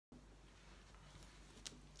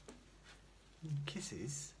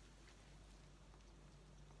Kisses?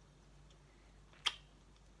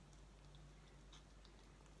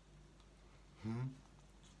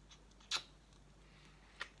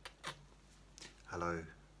 Hello.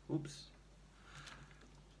 Oops.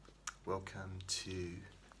 Welcome to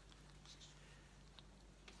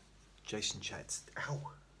JasonChats.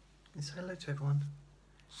 Ow! Say hello to everyone.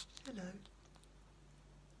 Hello.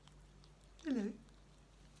 Hello.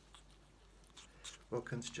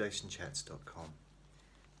 Welcome to JasonChats.com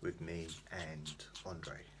with me and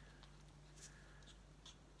Andre,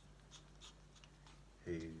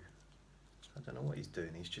 who, I don't know what he's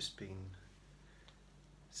doing, he's just been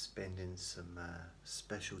spending some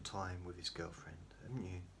special time with his girlfriend, haven't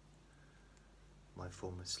you? My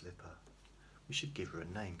former slipper. We should give her a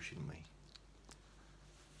name, shouldn't we?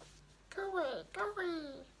 Go away, go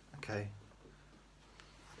away. Okay.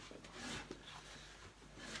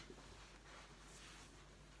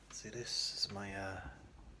 See, this is my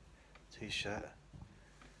t-shirt.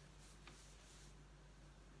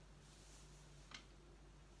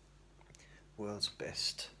 World's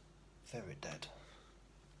best fairy dad.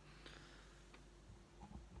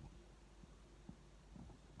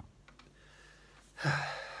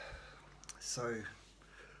 So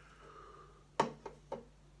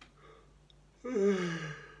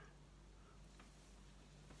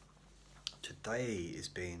today has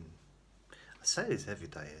been, I say this every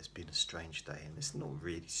day, has been a strange day, and it's not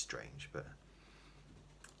really strange, but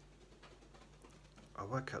I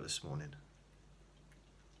woke up this morning.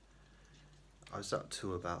 I was up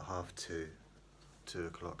till about 2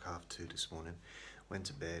 o'clock, 2:30 this morning. Went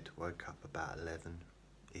to bed, woke up about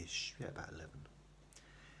 11-ish, yeah, about 11.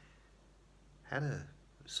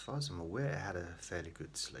 As far as I'm aware, I had a fairly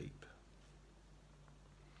good sleep.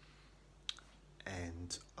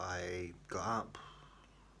 And I got up.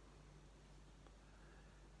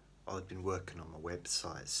 I'd been working on my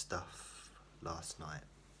website stuff last night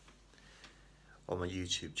on my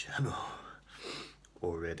YouTube channel.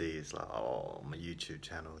 Already, it's like, oh, my YouTube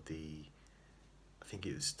channel, I think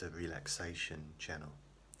it was the relaxation channel.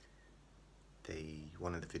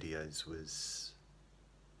 One of the videos was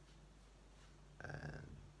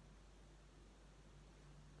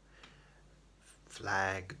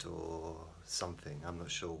flagged or something, I'm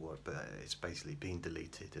not sure what, but it's basically been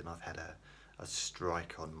deleted, and I've had a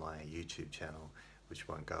strike on my YouTube channel which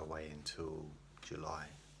won't go away until July.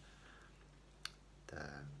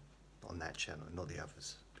 On that channel, not the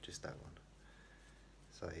others, but just that one.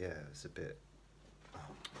 So yeah, it's a bit,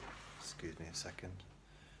 excuse me a second.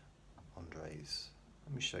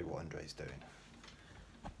 Let me show you what Andre's doing.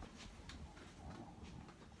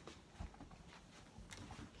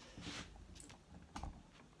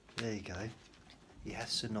 There you go. He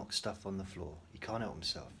has to knock stuff on the floor. He can't help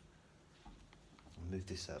himself. I'll move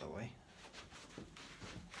this out of the way.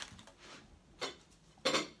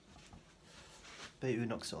 Bet you who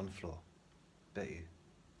knocks it on the floor. Bet you.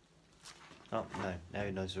 Oh no, now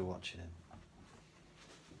he knows we're watching him.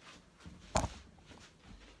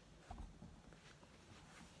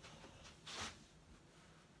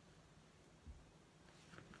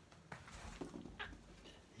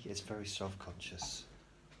 He gets very self-conscious.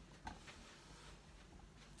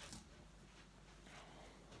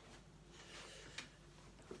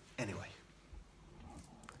 Anyway,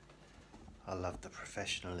 I love the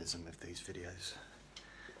professionalism of these videos.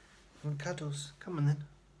 Come on, Cuddles, come on then.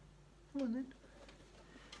 Come on then.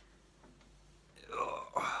 Oh.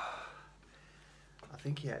 I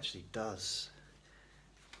think he actually does.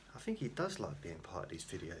 I think he does like being part of these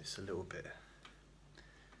videos a little bit.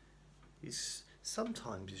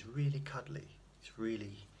 Sometimes he's really cuddly. He's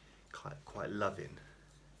really quite loving.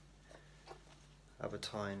 Other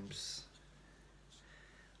times,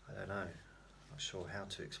 I don't know. Not sure how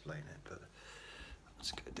to explain it, but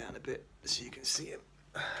let's go down a bit so you can see him.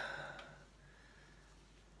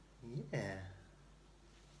 Yeah.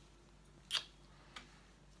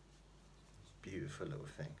 Beautiful little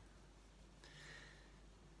thing.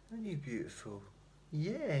 Aren't you beautiful?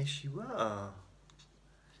 Yes, you are.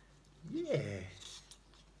 Yeah.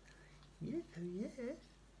 Yeah, yeah.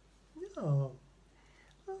 No.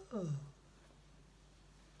 Oh.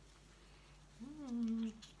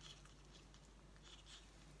 Mm.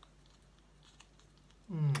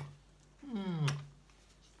 Mm. Mm.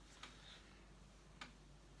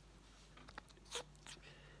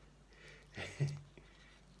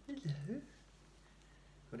 Hello.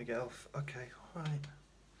 Want to get off? Okay, all right.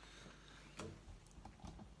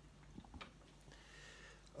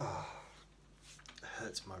 Oh, it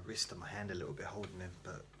hurts my wrist and my hand a little bit holding him,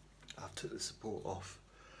 but I've took the support off.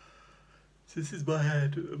 So this is my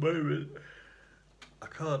hand at the moment.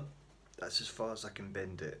 that's as far as I can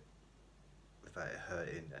bend it without it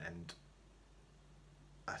hurting, and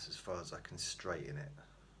that's as far as I can straighten it.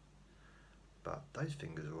 But those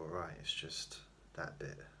fingers are alright, it's just that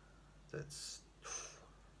bit that's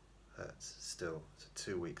hurts still. So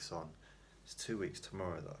 2 weeks on. It's 2 weeks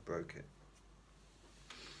tomorrow that I broke it.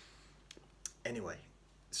 Anyway,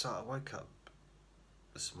 so I woke up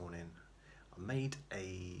this morning. I made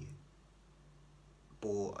a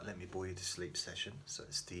let me bore you to sleep session. So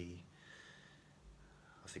it's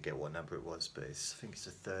I forget what number it was, but I think it's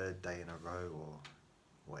the 3rd day in a row or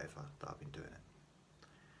whatever that I've been doing it.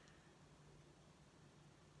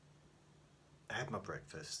 I had my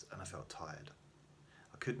breakfast and I felt tired.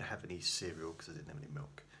 I couldn't have any cereal because I didn't have any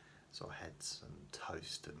milk, so I had some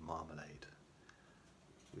toast and marmalade,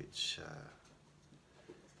 which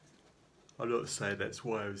I'm not saying that's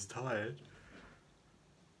why I was tired,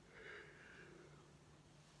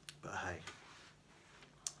 but hey,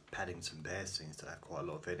 Paddington Bear seems to have quite a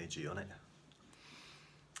lot of energy on it.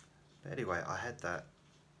 But anyway, I had that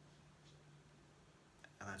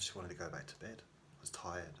and I just wanted to go back to bed. I was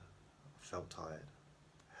tired, I felt tired,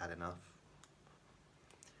 had enough.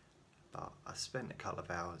 But I spent a couple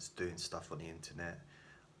of hours doing stuff on the internet,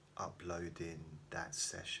 uploading that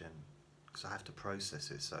session, because I have to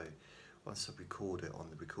process it. So once I record it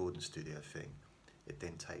on the recording studio thing, it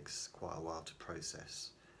then takes quite a while to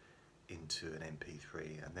process into an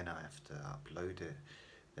MP3, and then I have to upload it,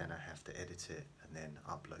 then I have to edit it, and then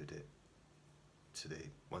upload it to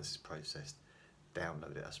once it's processed,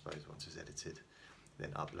 download it I suppose once it's edited,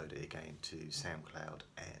 then upload it again to SoundCloud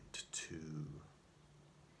and to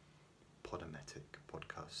Podomatic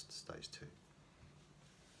podcasts, those two,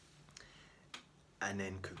 and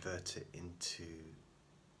then convert it into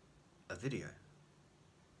a video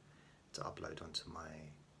to upload onto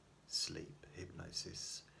my sleep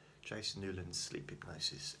hypnosis, Jason Newland's sleep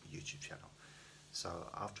hypnosis YouTube channel. So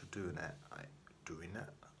after doing that, I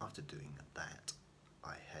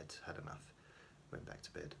had enough, went back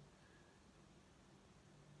to bed,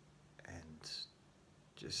 and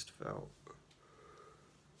just felt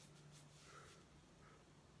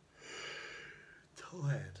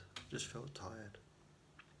tired. Just felt tired.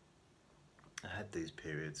 I had these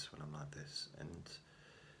periods when I'm like this, and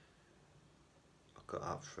I got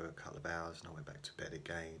up for a couple of hours and I went back to bed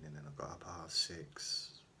again, and then I got up at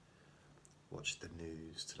 6:30, watched the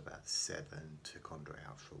news till about 7, took Andre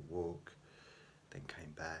out for a walk, then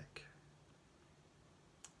came back.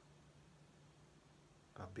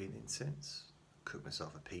 I've been in since, cooked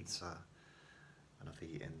myself a pizza, and I've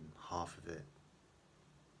eaten half of it.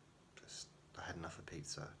 I had enough of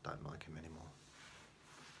pizza, don't like him anymore.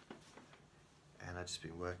 And I've just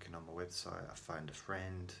been working on my website. I found a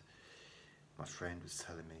friend. My friend was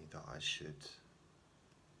telling me that I should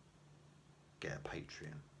get a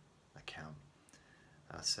Patreon account.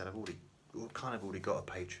 And I said I've already got a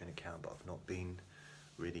Patreon account, but I've not been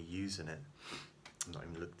really using it. I've not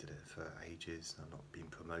even looked at it for ages. I've not been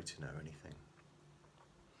promoting it or anything.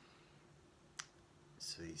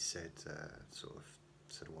 So he said,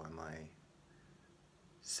 why am I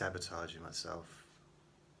sabotaging myself?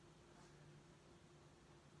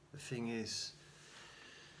 The thing is,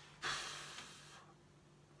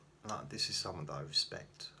 like, this is someone that I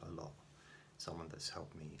respect a lot, someone that's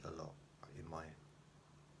helped me a lot in my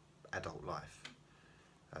adult life.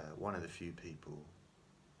 One of the few people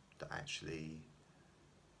that actually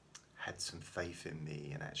had some faith in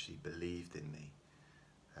me and actually believed in me,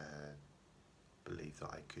 believed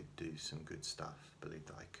that I could do some good stuff, believed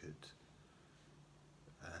that I could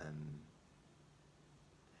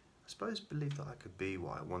believe that I could be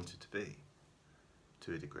what I wanted to be,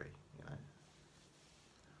 to a degree, you know.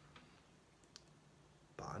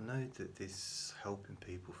 But I know that this helping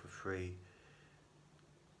people for free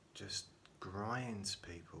just grinds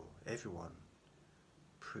people, everyone,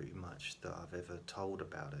 pretty much, that I've ever told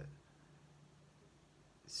about it.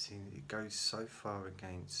 It goes so far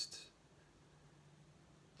against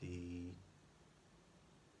I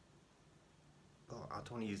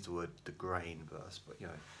don't want to use the word the grain, but you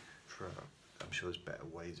know, I'm sure there's better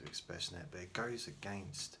ways of expressing it, but it goes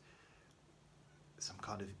against some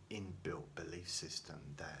kind of inbuilt belief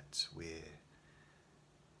system that we're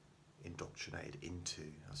indoctrinated into,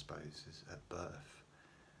 I suppose, at birth,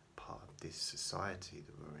 part of this society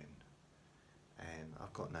that we're in. And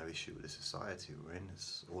I've got no issue with the society we're in,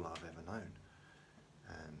 it's all I've ever known.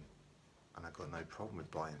 And I've got no problem with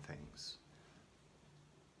buying things.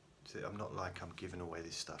 So I'm not like I'm giving away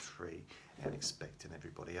this stuff free and expecting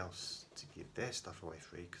everybody else to give their stuff away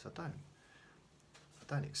free, because I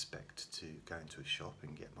don't expect to go into a shop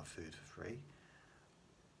and get my food for free.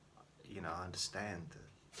 You know, I understand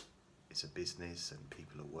that it's a business and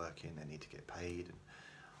people are working, they need to get paid and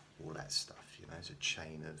all that stuff, you know. It's a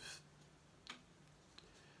chain of,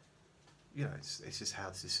 you know, it's just how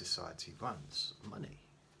this society runs, money.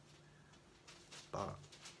 But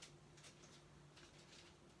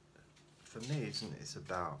for me, it's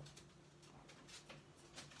about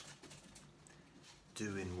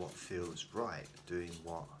doing what feels right, doing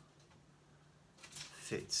what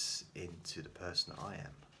fits into the person I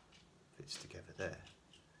am, fits together there.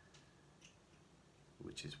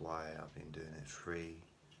 Which is why I've been doing it free,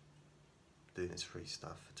 doing this free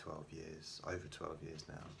stuff for 12 years, over 12 years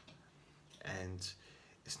now. And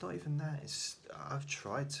it's not even that, I've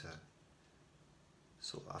tried to,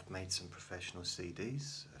 I've made some professional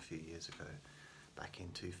CDs a few years ago, back in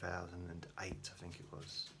 2008, I think it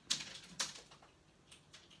was.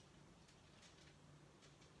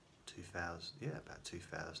 about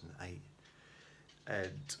 2008.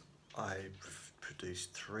 And I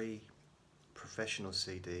produced 3 professional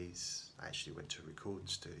CDs. I actually went to a recording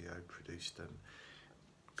studio, produced them,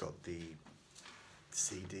 got the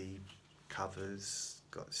CD covers,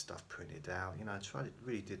 got stuff printed out. You know,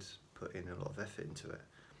 really did put in a lot of effort into it.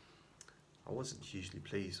 I wasn't hugely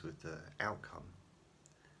pleased with the outcome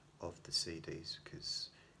of the CDs because,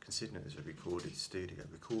 considering it was a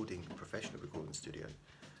professional recording studio,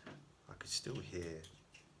 I could still hear,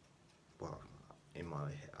 well, in my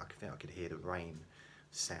head, I think I could hear the rain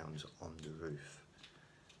sounds on the roof.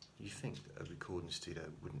 You think that a recording studio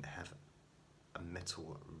wouldn't have a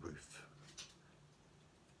metal roof,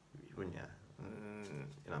 wouldn't you?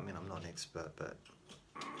 You know, I mean, I'm not an expert, but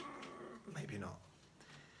maybe not.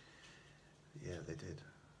 Yeah, they did.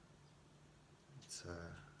 It's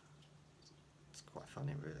quite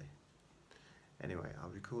funny, really. Anyway,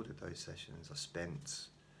 I recorded those sessions. I spent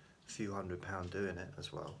a few £100 doing it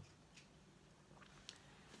as well.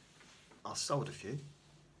 I sold a few.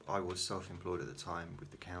 I was self-employed at the time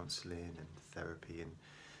with the counselling and the therapy, and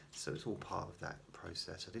so it's all part of that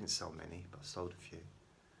process. I didn't sell many, but I sold a few.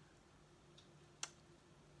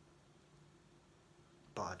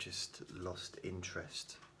 But I just lost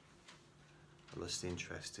interest. I lost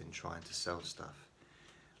interest in trying to sell stuff.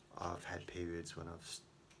 I've had periods when I've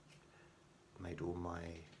made all my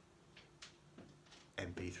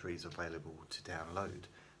MP3s available to download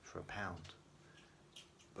for £1,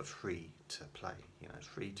 but free to play, you know,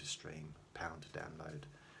 free to stream, £1 to download.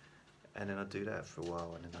 And then I do that for a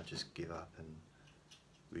while, and then I just give up and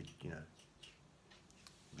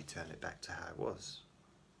return it back to how it was.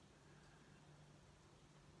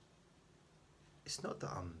 It's not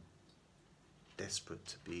that I'm desperate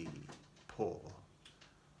to be poor.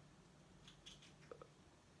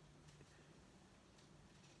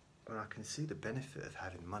 But I can see the benefit of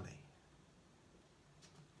having money.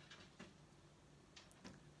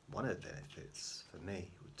 One of the benefits for me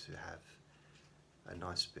to have a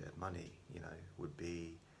nice bit of money, you know, would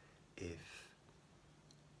be if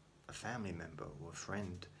a family member or a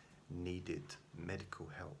friend needed medical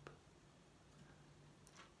help,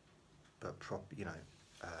 but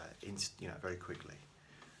very quickly.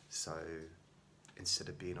 So instead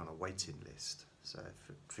of being on a waiting list, so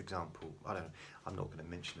for example, I'm not going to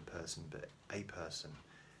mention a person, but a person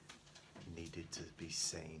needed to be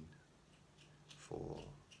seen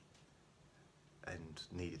and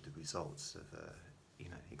needed the results of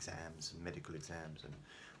exams and medical exams, and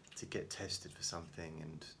to get tested for something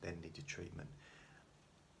and then needed treatment.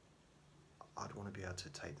 I'd want to be able to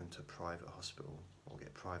take them to a private hospital or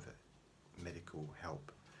get private medical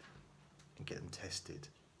help and get them tested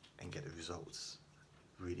and get the results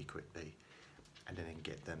really quickly, and then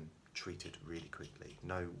get them treated really quickly.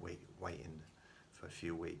 No waiting for a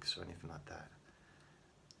few weeks or anything like that.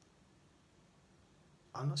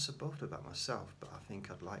 I'm not so bothered about myself, but I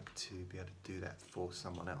think I'd like to be able to do that for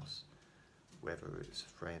someone else, whether it's a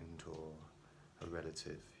friend or a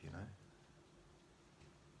relative, you know.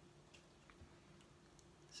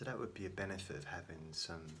 So that would be a benefit of having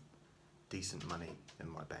some decent money in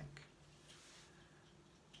my bank.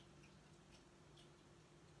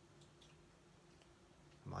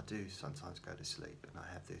 I do sometimes go to sleep and I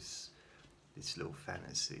have this little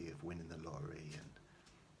fantasy of winning the lottery,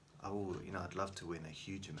 and I'd love to win a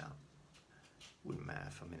huge amount. Wouldn't matter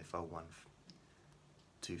if I won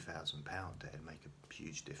 £2,000, that'd make a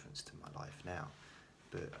huge difference to my life now.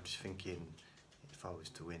 But I'm just thinking, if I was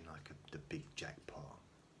to win the big jackpot,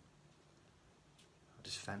 I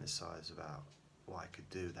just fantasize about what I could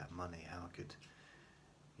do with that money, how I could,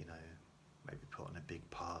 maybe put on a big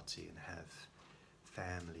party and have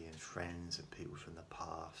family and friends and people from the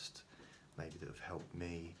past, maybe that have helped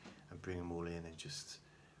me, and bring them all in, and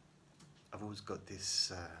I've always got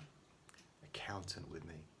this accountant with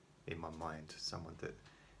me in my mind, someone that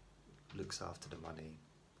looks after the money,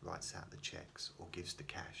 writes out the checks or gives the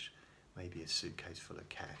cash, maybe a suitcase full of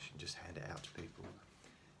cash, and just hand it out to people.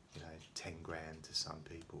 You know, 10 grand to some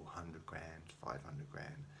people, 100 grand, 500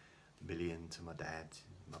 grand, $1 million to my dad,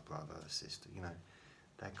 my brother, sister, you know,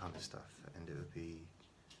 that kind of stuff. And it would be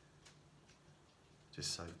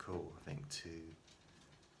just so cool, I think, to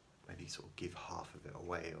maybe sort of give half of it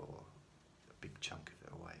away or a big chunk of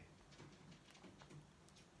it away.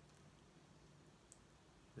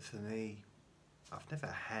 But for me, I've never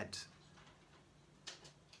had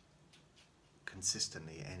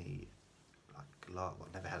consistently any, well,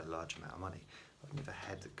 I've never had a large amount of money. I've never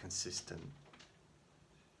had a consistent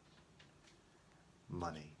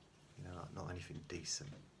money, you know, like not anything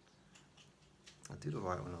decent. I did all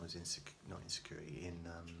right when I was in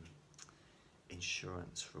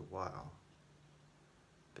insurance for a while,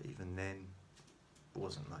 but even then it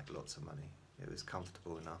wasn't like lots of money. It was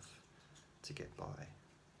comfortable enough to get by.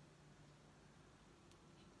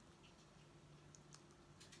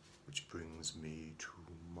 Which brings me to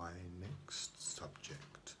my next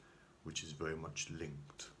subject, which is very much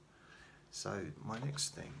linked. So my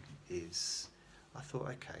next thing is, I thought,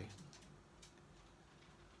 okay,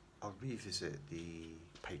 I'll revisit the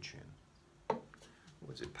Patreon.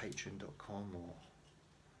 What is it, patreon.com or,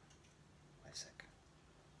 wait a sec,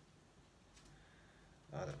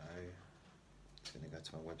 I don't know, just going to go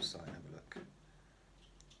to my website and have a look.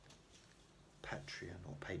 Patreon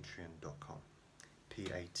or patreon.com,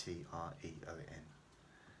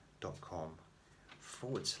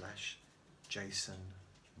 patreon.com/Jason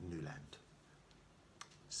Newland.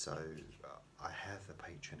 So I have a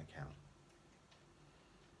Patreon account.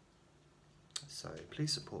 So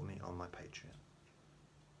please support me on my Patreon.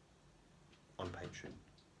 On Patreon.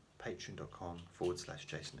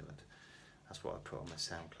 Patreon.com/Jason Newland. That's what I put on my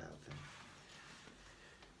SoundCloud thing.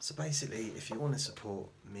 So basically, if you want to support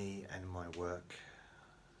me and my work,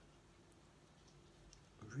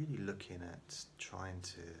 I'm really looking at trying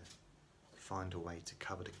to find a way to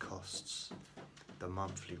cover the costs, the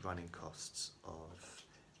monthly running costs of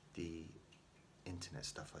the internet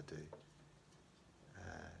stuff I do.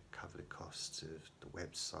 Cover the costs of the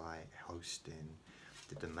website, hosting,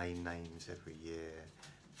 the domain names every year,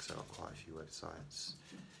 because I've got quite a few websites.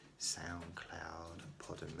 SoundCloud,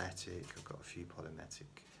 Podomatic, I've got a few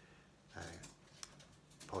Podomatic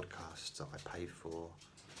podcasts that I pay for.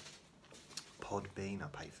 Podbean, I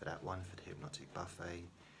pay for that one, for the Hypnotic Buffet.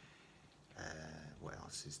 What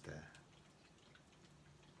else is there?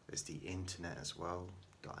 There's the internet as well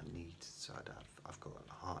that I need, so I've got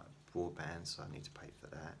a hard broadband, so I need to pay for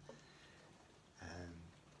that.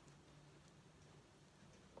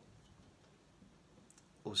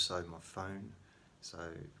 Also my phone,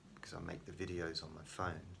 so because I make the videos on my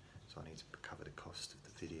phone, so I need to cover the cost of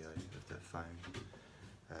the video of the phone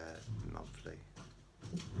monthly.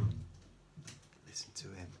 Listen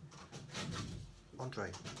to him.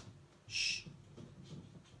 Andre, shh.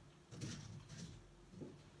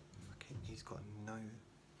 Okay, he's got no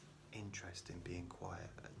interest in being quiet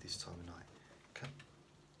at this time of night. Come.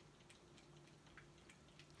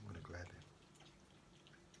 I'm going to grab him.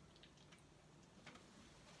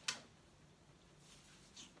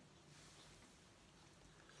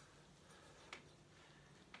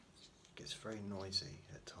 Gets very noisy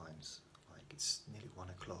at times, like it's nearly 1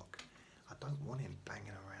 o'clock. I don't want him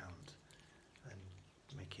banging around and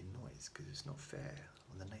making noise because it's not fair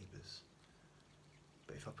on the neighbours.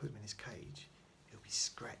 But if I put him in his cage, he'll be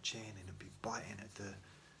scratching and he'll be biting at the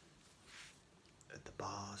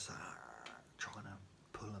bars, trying to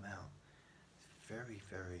pull them out. It's very,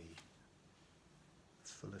 very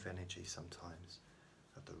full of energy sometimes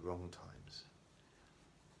at the wrong times.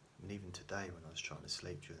 And even today, when I was trying to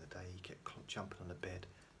sleep during the day, he kept jumping on the bed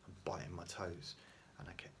and biting my toes, and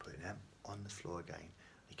I kept putting him on the floor again.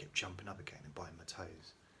 He kept jumping up again and biting my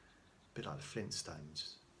toes. A bit like the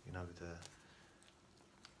Flintstones, you know, with the,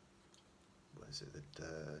 what is it,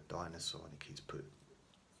 the dinosaur, and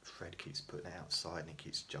Fred keeps putting it outside and he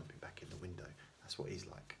keeps jumping back in the window. That's what he's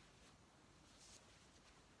like.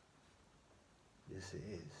 Yes, it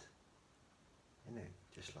is. Isn't it?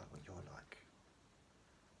 Just like what you're like.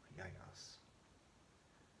 When you're us.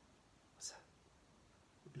 What's that?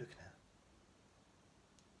 What are you looking at?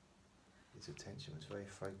 His attention was very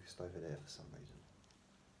focused over there for some reason.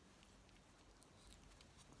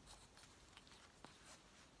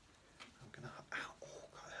 I'm gonna, ow, oh,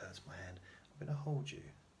 that hurts my hand. I'm gonna hold you.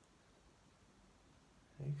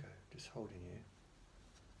 There you go, just holding you.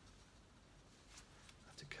 I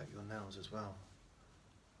have to cut your nails as well.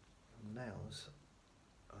 Your nails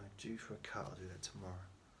are due for a cut, I'll do that tomorrow.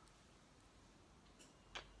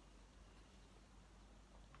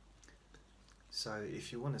 So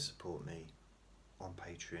if you want to support me on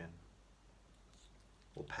Patreon,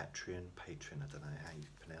 or Patreon, I don't know how you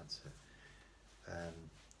pronounce it,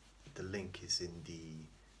 the link is in the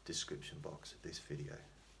description box of this video.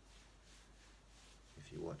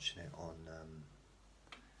 If you're watching it on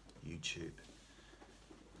YouTube,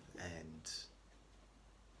 and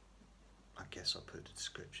I guess I'll put a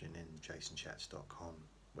description in JasonChats.com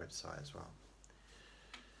website as well.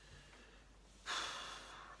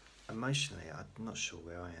 Emotionally, I'm not sure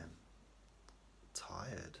where I am.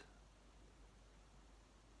 Tired.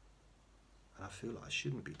 And I feel like I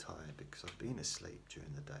shouldn't be tired because I've been asleep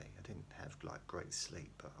during the day. I didn't have like great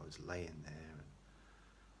sleep, but I was laying there.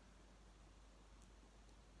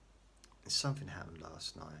 And something happened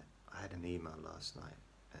last night. I had an email last night,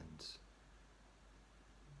 and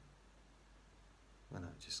I don't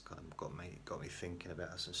know, it just kind of got me thinking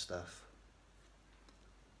about some stuff.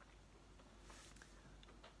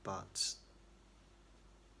 But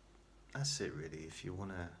that's it really. If you want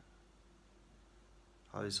to,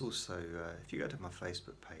 I was also, if you go to my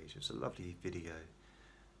Facebook page, there's a lovely video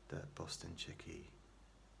that Boston Chickie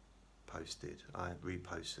posted. I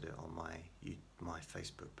reposted it on my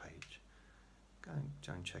Facebook page. Go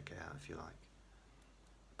and check it out if you like.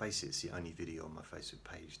 Basically, it's the only video on my Facebook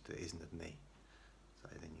page that isn't of me. So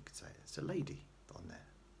then you could say it's a lady on there,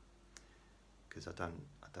 because I don't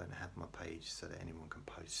have my page so that anyone can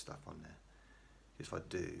post stuff on there. If I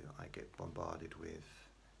do, I get bombarded with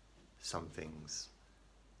some things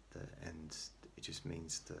that, and it just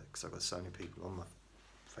means that because I've got so many people on my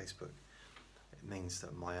Facebook, it means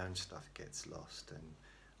that my own stuff gets lost, and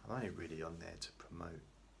I'm only really on there to promote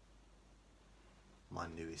my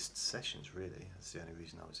newest sessions. Really, that's the only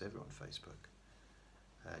reason I was ever on Facebook,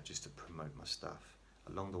 just to promote my stuff.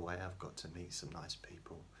 Along the way, I've got to meet some nice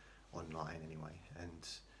people online anyway, and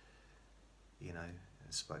you know,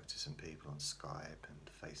 I spoke to some people on Skype and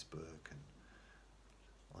Facebook and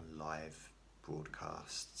on live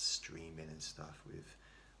broadcasts, streaming and stuff with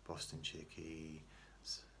Boston Chickie,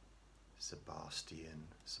 Sebastian,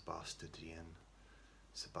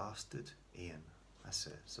 Ian, that's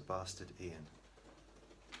it, Sebastian Ian,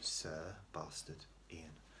 Sir Bastard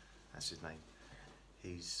Ian, that's his name.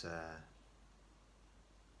 He's I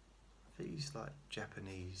think he's like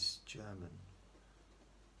Japanese German.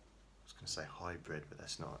 I was going to say hybrid, but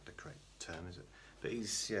that's not the correct term, is it? But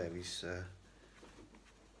he's I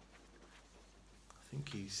think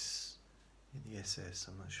he's in the SS,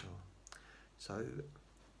 I'm not sure. So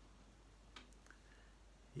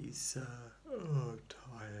he's I'm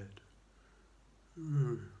tired.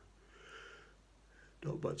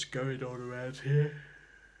 Not much going on around here.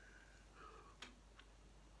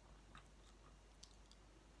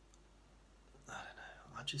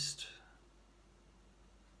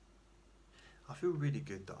 I feel really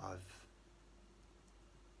good that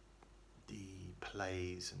the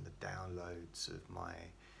plays and the downloads of my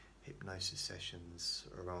hypnosis sessions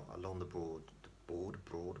along the board,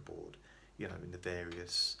 you know, in the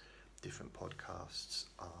various different podcasts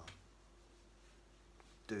are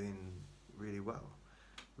doing really well,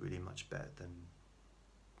 really much better than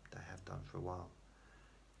they have done for a while.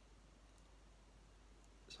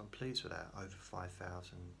 So I'm pleased with that. Over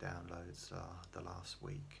 5,000 downloads the last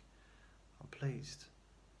week. I'm pleased.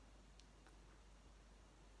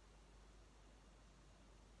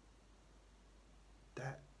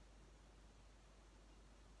 That,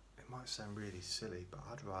 it might sound really silly, but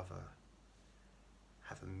I'd rather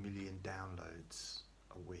have 1 million downloads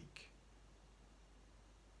a week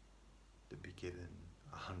than be given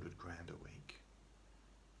 100 grand a week.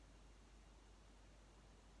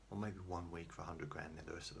 Or maybe 1 week for 100 grand and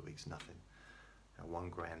the rest of the week's nothing. Now 1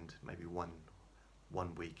 grand, maybe one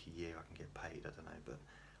week a year I can get paid, I don't know, but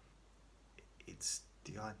it's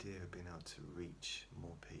the idea of being able to reach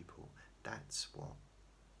more people. That's what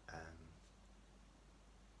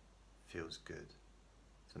feels good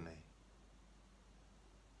to me.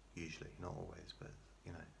 Usually, not always, but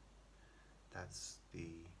you know, that's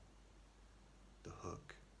the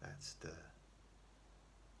hook, that's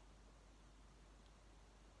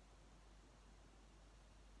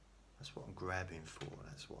what I'm grabbing for,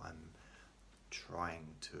 that's what I'm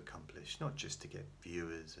trying to accomplish, not just to get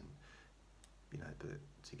viewers and, you know, but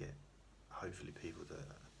to get hopefully people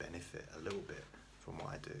that benefit a little bit from what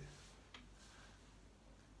I do.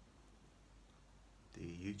 The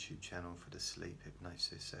YouTube channel for the sleep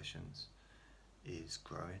hypnosis sessions is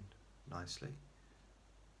growing nicely,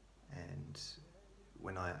 and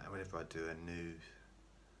whenever I do a new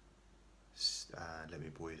Let Me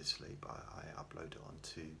Bore You to Sleep, I upload it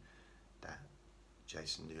onto that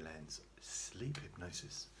Jason Newland's Sleep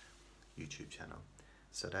Hypnosis YouTube channel,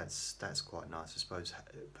 So that's quite nice. I suppose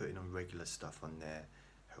putting on regular stuff on there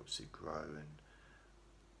helps it grow, and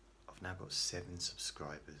I've now got 7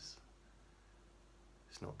 subscribers.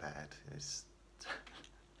 It's not bad. It's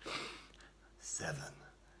 7.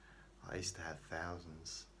 I used to have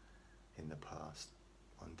thousands in the past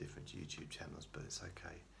on different YouTube channels, but it's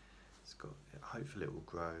okay. It's got, hopefully it will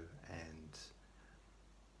grow, and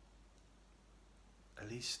at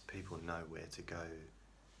least people know where to go.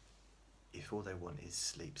 If all they want is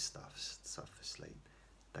sleep stuff for sleep,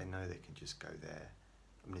 they know they can just go there.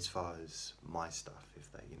 I mean, as far as my stuff, if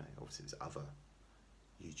they, obviously there's other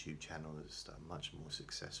YouTube channels that are much more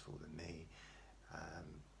successful than me,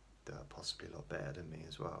 that are possibly a lot better than me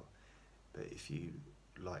as well. But if you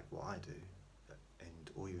like what I do,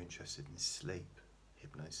 and all you're interested in is sleep,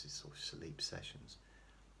 hypnosis or sleep sessions,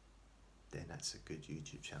 then that's a good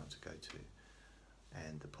YouTube channel to go to.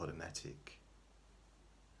 And the Podomatic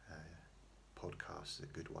podcast is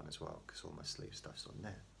a good one as well, because all my sleep stuff's on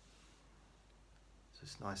there. So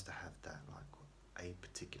it's nice to have that, like a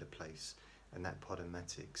particular place. And that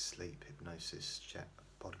Podomatic sleep hypnosis chat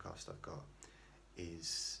podcast I've got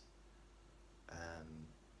is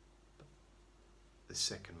the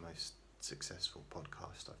second most successful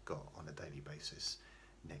podcast I've got on a daily basis,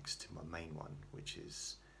 next to my main one, which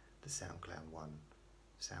is the SoundCloud one.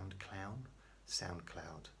 SoundCloud.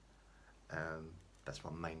 That's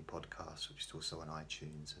my main podcast, which is also on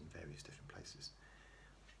iTunes and various different places.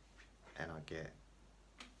 And I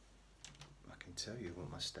can tell you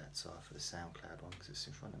what my stats are for the SoundCloud one, because it's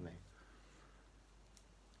in front of me.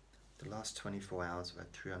 The last 24 hours I've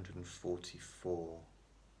had 344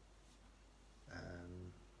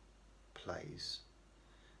 plays.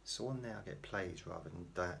 So on there I get plays rather than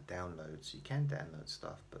downloads. You can download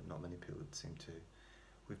stuff, but not many people seem to.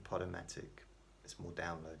 With Podomatic, it's more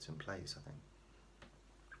downloads and plays, I think.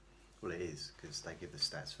 Well, it is, because they give the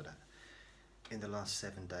stats for that. In the last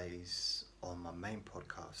 7 days on my main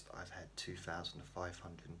podcast, I've had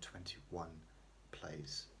 2,521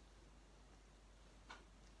 plays.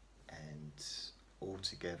 And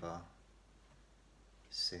altogether,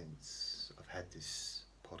 since I've had this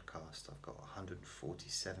podcast, I've got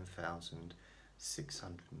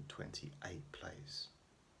 147,628 plays.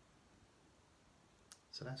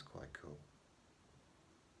 So that's quite cool.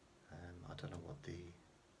 I don't know what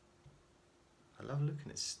I love looking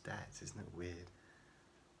at stats, isn't it weird?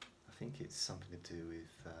 I think it's something to do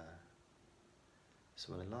with,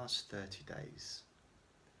 so in the last 30 days,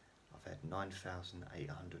 I've had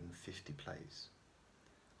 9,850 plays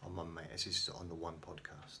on my main, this is on the one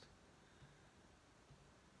podcast.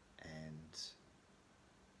 And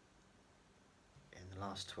in the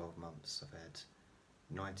last 12 months, I've had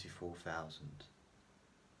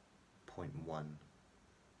 94,000.1.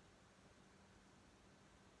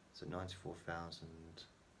 So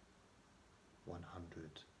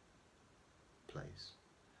 94,100 plays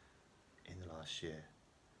in the last year.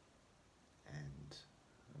 And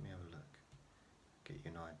let me have a look, get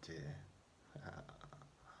you an idea.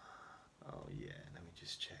 Oh yeah, let me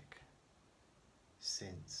just check.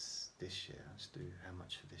 Since this year, let's do how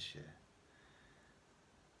much for this year.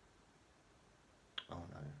 Oh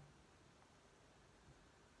no.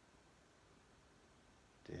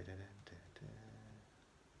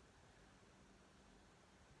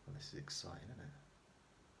 Well, this is exciting, isn't it?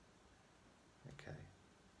 Okay.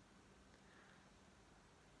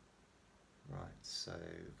 Right, so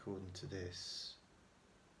according to this,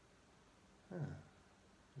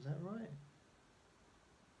 is that right?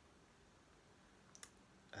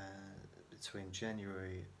 Between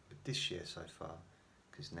January, this year so far,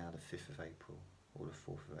 because now the 5th of April, or the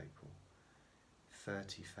 4th of April,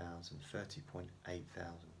 30.8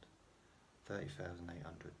 thousand,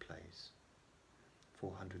 30,800 plays,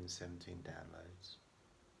 417 downloads.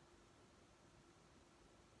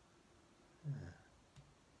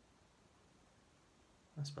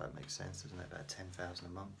 That's about, makes sense, doesn't it? About 10,000 a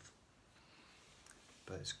month.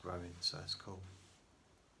 But it's growing, so it's cool.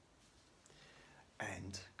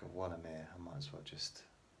 And while I'm here, I might as well just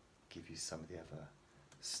give you some of the other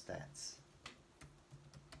stats.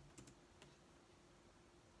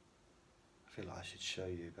 I feel like I should show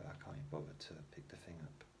you, but I can't be bothered to pick the thing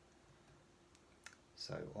up.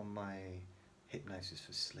 So on my hypnosis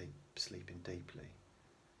for sleep, sleeping deeply,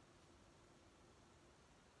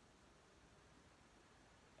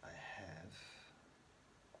 I have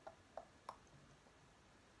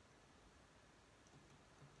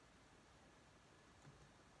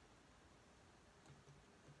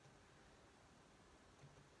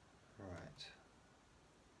right.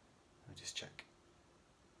 Let me just check.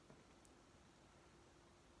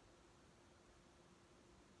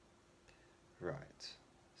 Right.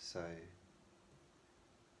 So I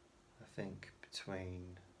think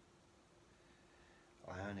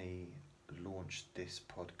I only launched this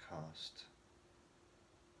podcast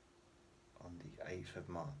on the 8th of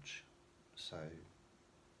March, so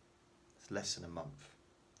it's less than a month.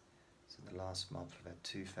 So in the last month I've had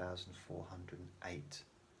 2,408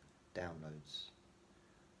 downloads.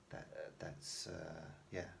 That's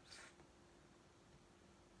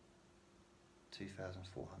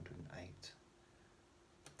 2,408.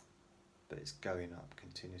 But it's going up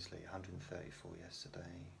continuously. 134 yesterday.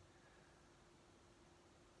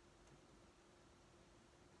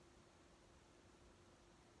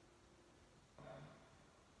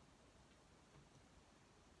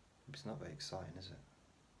 It's not very exciting, is it?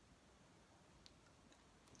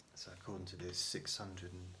 So according to this,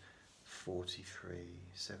 643,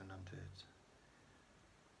 700,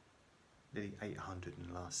 nearly 800 in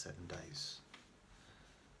the last 7 days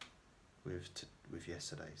with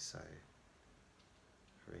yesterday, so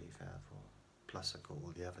 3, 4, plus I got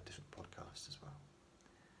all the other different podcasts as well.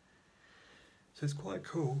 So it's quite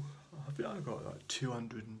cool. I think I got like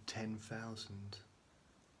 210,000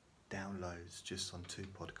 downloads just on 2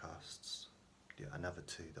 podcasts. Yeah, another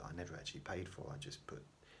 2 that I never actually paid for. I just put,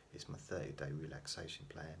 it's my 30-day relaxation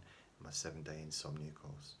plan, my 7-day insomnia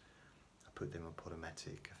course. I put them on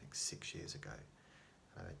Podomatic, I think 6 years ago.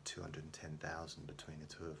 And I had 210,000 between the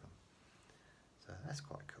 2 of them. So that's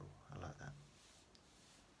quite cool. I like that.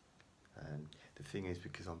 And the thing is,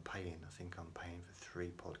 because I'm paying, I think I'm paying for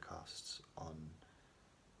 3 podcasts on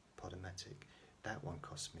Podomatic. That one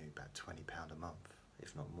costs me about £20 a month,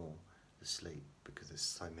 if not more, to sleep, because there's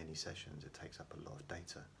so many sessions, it takes up a lot of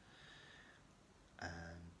data.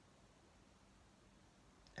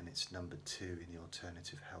 And it's number 2 in the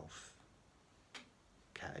alternative health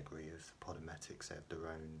category of Podomatics. They have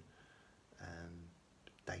their own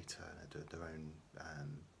data, their own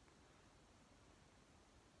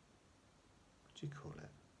what do you call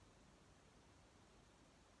it?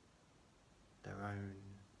 Their own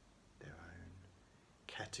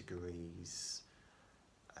categories,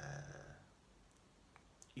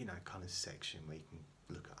 you know, kind of section where you can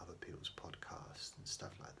look at other people's podcasts and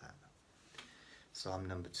stuff like that. So I'm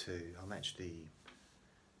number 2. I'm actually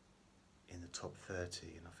in the top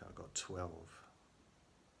 30, and I think I got 12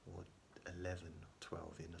 or 11,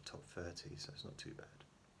 12 in the top 30, so it's not too bad.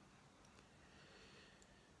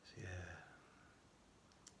 So yeah,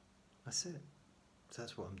 that's it. So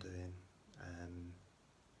that's what I'm doing.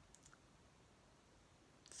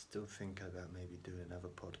 Still thinking about maybe doing another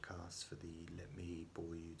podcast for the Let Me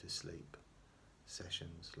Bore You to Sleep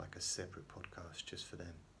sessions, like a separate podcast just for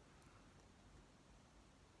them,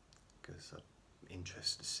 because I'm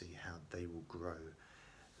interested to see how they will grow.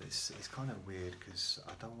 It's kind of weird because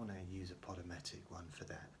I don't want to use a Podomatic one for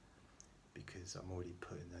that, because I'm already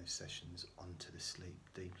putting those sessions onto the Sleep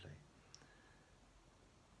Deeply.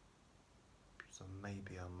 So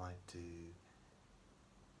maybe I might do,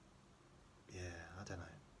 yeah, I don't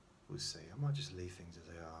know, we'll see. I might just leave things as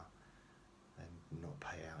they are and not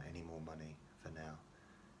pay out any more money for now,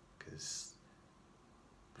 because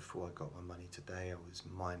before I got my money today I was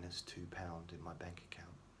minus £2 in my bank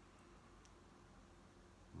account.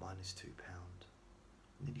 Minus £2,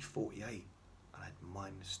 nearly 48, and I had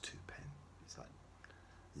minus £2. It's like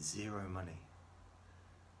 0 money.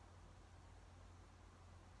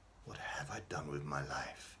 What have I done with my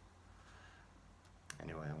life?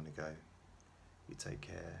 Anyway, I want to go. You take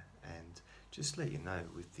care, and just let you know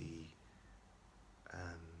with the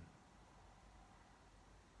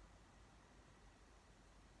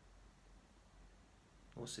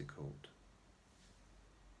what's it called?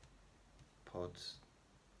 Pods.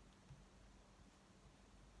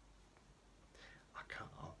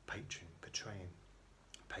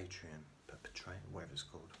 Patreon, whatever it's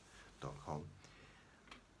called, .com.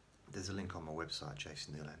 There's a link on my website,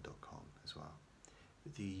 JasonNewland.com as well.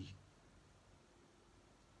 They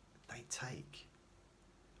take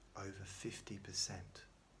over 50%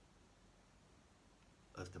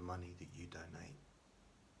 of the money that you donate.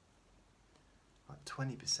 Like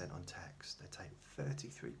 20% on tax, they take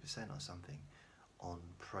 33% or something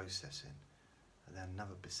on processing, and then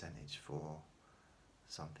another percentage for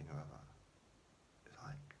something or other.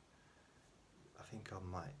 Like, I think I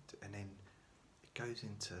might, and then it goes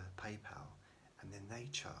into PayPal, and then they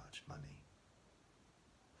charge money.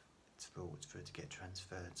 It's for it to get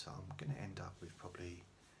transferred, so I'm going to end up with probably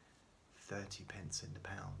 30 pence in the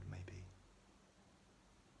pound, maybe.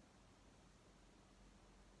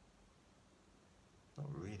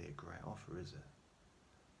 Not really a great offer, is it?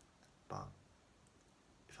 But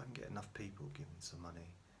if I can get enough people giving some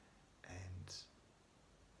money, and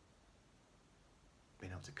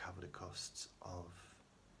able to cover the costs of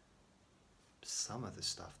some of the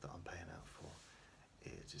stuff that I'm paying out for,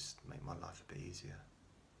 it just make my life a bit easier.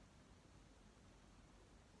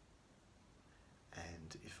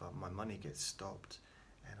 And if my money gets stopped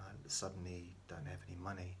and I suddenly don't have any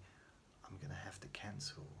money, I'm going to have to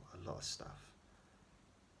cancel a lot of stuff.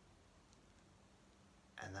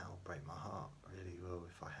 And that'll break my heart really will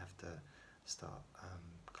if I have to start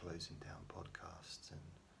closing down podcasts and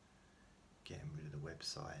getting rid of the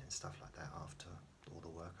website and stuff like that after all the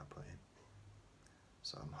work I put in.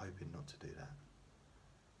 So I'm hoping not to do that.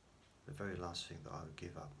 The very last thing that I would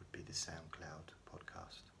give up would be the SoundCloud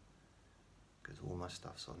podcast, because all my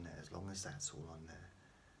stuff's on there. As long as that's all on there,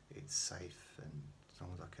 it's safe, and as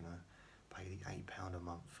long as I can pay the £8 a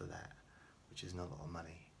month for that, which is not a lot of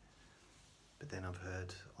money. But then I've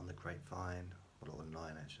heard on the grapevine, or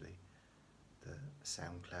online actually, that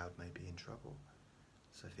SoundCloud may be in trouble.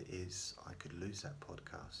 So if it is, I could lose that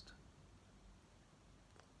podcast,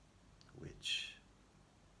 which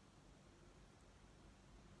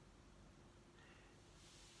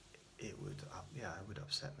it would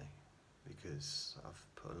upset me, because I've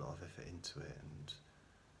put a lot of effort into it and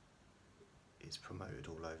it's promoted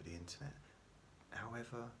all over the internet.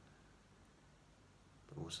 However,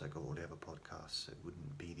 I've also got all the other podcasts, so it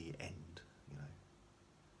wouldn't be the end, you know.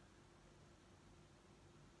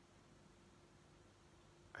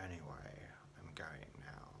 Anyway, I'm going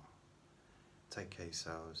now. Take care,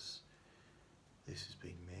 yourselves. This has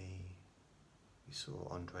been me. You saw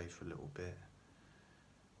Andre for a little bit.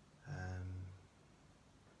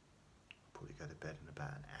 Probably go to bed in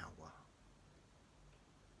about an hour.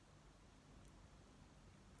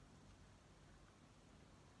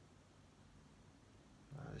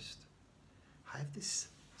 I have this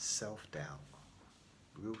self-doubt,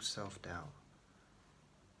 real self-doubt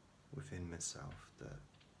within myself that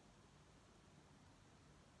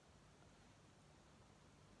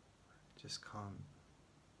just can't,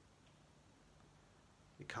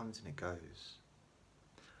 it comes and it goes.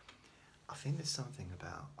 I think there's something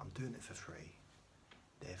about, I'm doing it for free,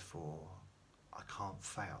 therefore I can't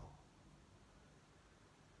fail,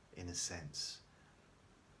 in a sense.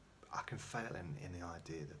 I can fail in the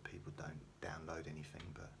idea that people don't download anything,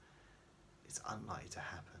 but it's unlikely to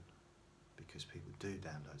happen, because people do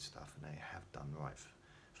download stuff and they have done right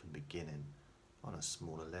from the beginning on a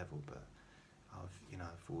smaller level, but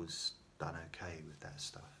I've always done okay with that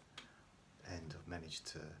stuff, and I've managed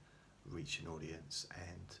to reach an audience,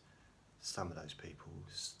 and some of those people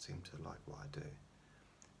seem to like what I do.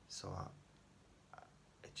 So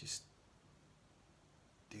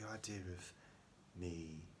the idea of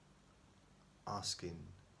me asking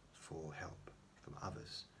for help from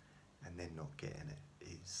others and then not getting it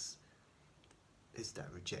is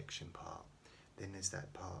that rejection part. Then there's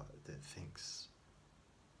that part that thinks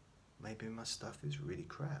maybe my stuff is really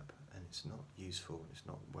crap and it's not useful and it's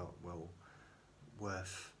not well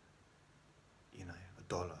worth,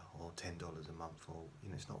 $1 or $10 a month, or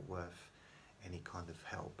it's not worth any kind of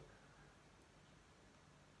help.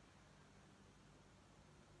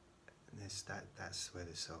 And that's where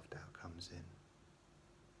the self-doubt comes in.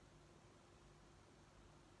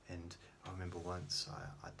 And I remember once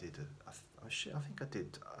I did a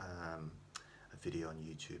video on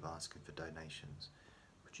YouTube asking for donations,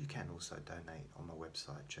 but you can also donate on my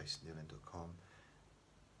website JasonNewland.com,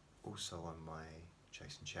 also on my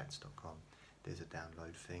JasonChats.com. There's a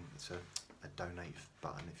download thing. It's a donate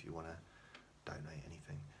button if you want to donate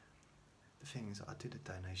anything. The thing is, I did a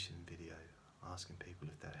donation video asking people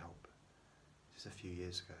if they'd help. This is a few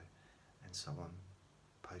years ago, and someone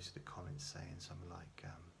posted a comment saying something like,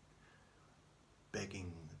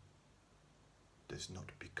 begging does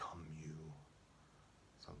not become you,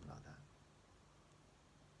 something like that.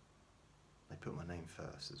 They put my name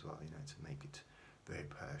first as well, to make it very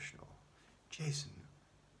personal. Jason,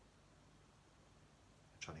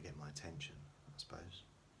 trying to get my attention, I suppose.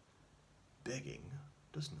 Begging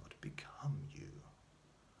does not become you.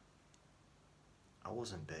 I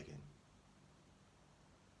wasn't begging.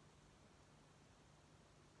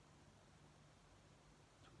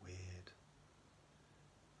 It's weird.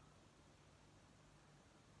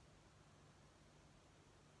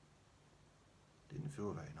 Didn't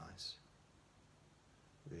feel very nice.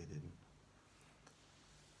 Really didn't.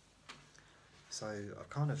 So I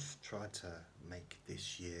kind of tried to make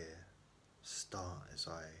this year start as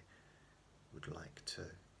I would like to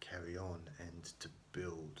carry on and to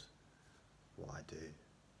build what I do,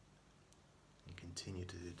 and continue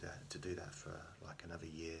to do that for like another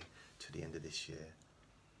year to the end of this year.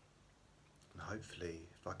 And hopefully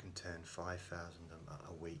if I can turn 5,000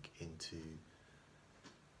 a week into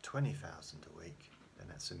 20,000 a week, and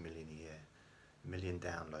that's 1 million a year. 1 million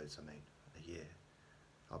downloads, I mean, a year.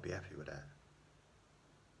 I'll be happy with that.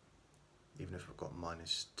 Even if I've got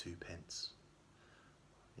minus 2 pence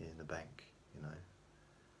in the bank, you know.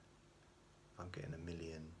 If I'm getting 1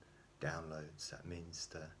 million downloads, that means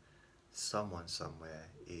that someone somewhere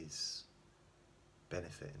is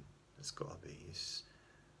benefiting. There's got to be.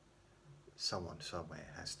 Someone somewhere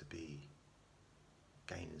has to be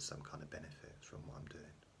gaining some kind of benefit from what I'm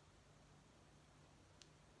doing.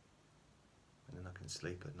 And then I can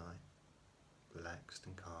sleep at night, relaxed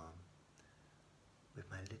and calm, with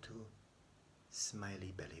my little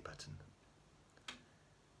smiley belly button.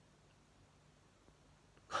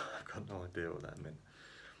 I've got no idea what that meant.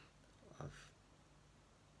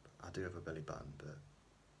 I do have a belly button, but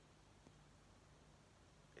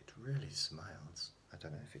it really smiles. I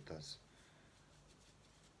don't know if it does.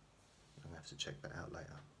 I'm going to have to check that out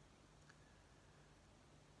later.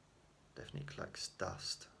 Definitely collects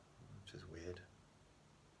dust, which is weird.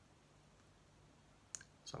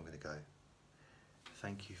 So I'm going to go.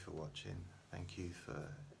 Thank you for watching. Thank you for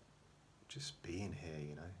just being here,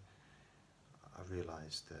 you know. I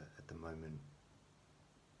realised that at the moment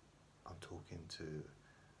I'm talking to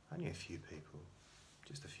only a few people,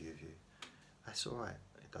 just a few of you. That's alright,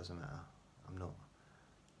 it doesn't matter. I'm not.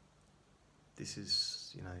 This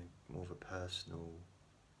is, you know, more of a personal,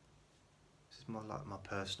 this is more like my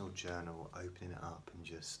personal journal, opening it up and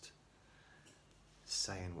just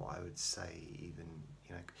saying what I would say, even,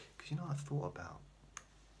 you know, because, you know, I've thought about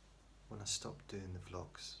when I stopped doing the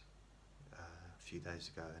vlogs a few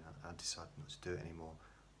days ago, and I decided not to do it anymore.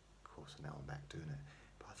 Of course, now I'm back doing it.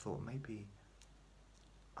 But I thought maybe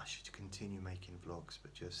I should continue making vlogs,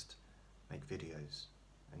 but just make videos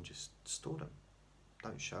and just store them.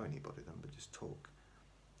 Don't show anybody them, but just talk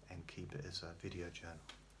and keep it as a video journal.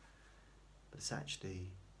 But it's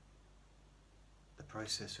actually the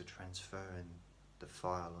process of transferring the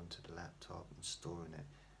file onto the laptop and storing it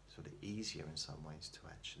sort of easier in some ways to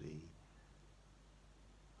actually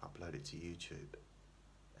upload it to YouTube,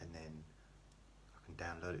 and then I can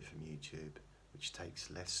download it from YouTube, which takes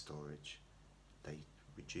less storage. They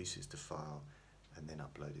reduces the file and then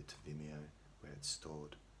upload it to Vimeo where it's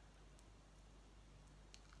stored.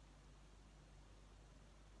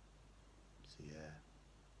 So yeah,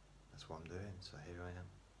 that's what I'm doing. So here I am.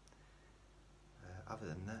 Other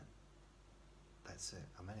than that, that's it.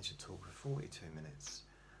 I managed to talk for 42 minutes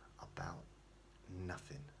about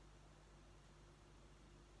nothing.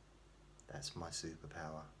 That's my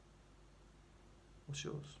superpower. What's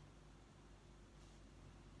yours?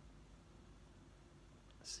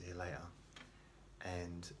 See you later.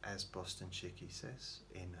 And as Boston Chickie says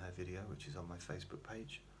in her video, which is on my Facebook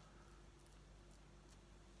page,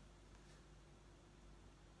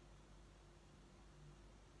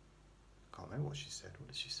 I can't remember what she said. What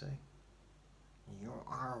did she say? You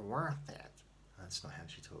are worth it. That's not how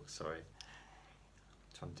she talks, sorry.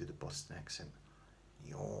 I'm trying to do the Boston accent.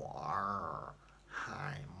 You are.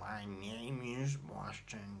 Hi, my name is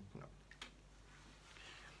Boston. No.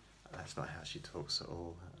 That's not how she talks at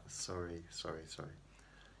all. Sorry.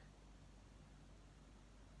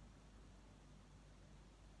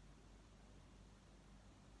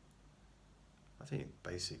 I think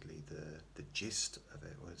basically the gist of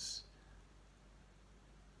it was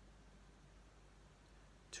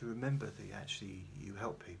to remember that you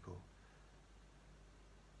help people.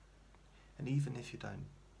 And even if you don't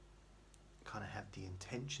kind of have the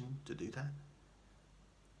intention to do that,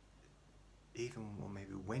 even or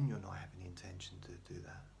maybe when you're not having the intention to do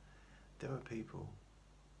that, there are people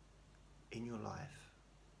in your life,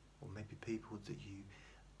 or maybe people that you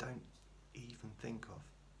don't even think of,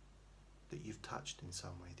 that you've touched in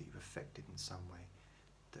some way, that you've affected in some way,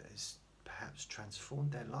 that has perhaps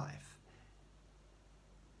transformed their life,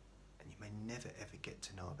 and you may never ever get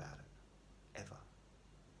to know about it, ever.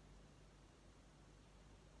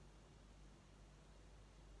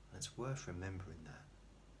 And it's worth remembering that.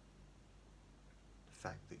 The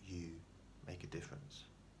fact that you make a difference.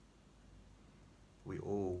 We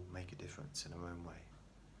all make a difference in our own way,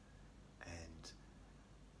 and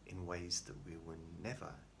in ways that we will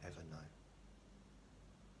never ever know.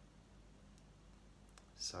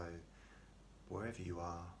 So wherever you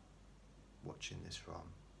are watching this from,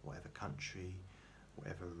 whatever country,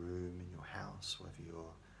 whatever room in your house, whether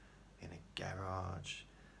you're in a garage,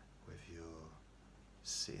 whether you're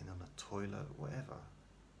sitting on a toilet, whatever,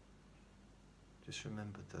 just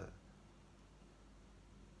remember that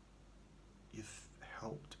you've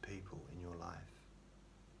helped people in your life.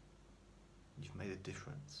 You've made a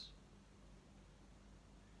difference.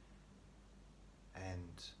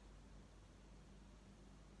 And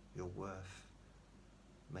you're worth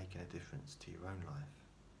making a difference to your own life.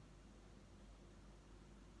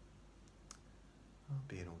 Oh,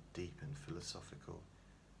 being all deep and philosophical.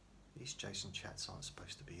 These Jason chats aren't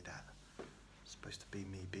supposed to be that. It's supposed to be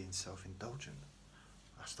me being self-indulgent.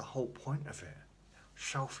 That's the whole point of it.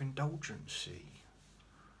 Self-indulgency.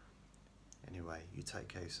 Anyway, you take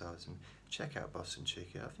care of yourselves and check out Boston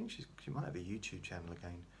Chicky. I think she might have a YouTube channel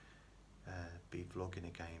again. Be vlogging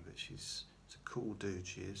again, but it's a cool dude,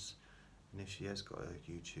 she is. And if she has got a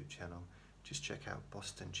YouTube channel, just check out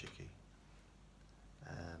Boston Chicky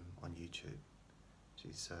on YouTube.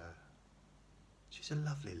 She's a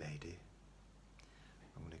lovely lady.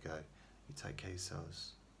 I'm gonna go. You take care of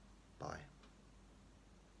yourselves. Bye.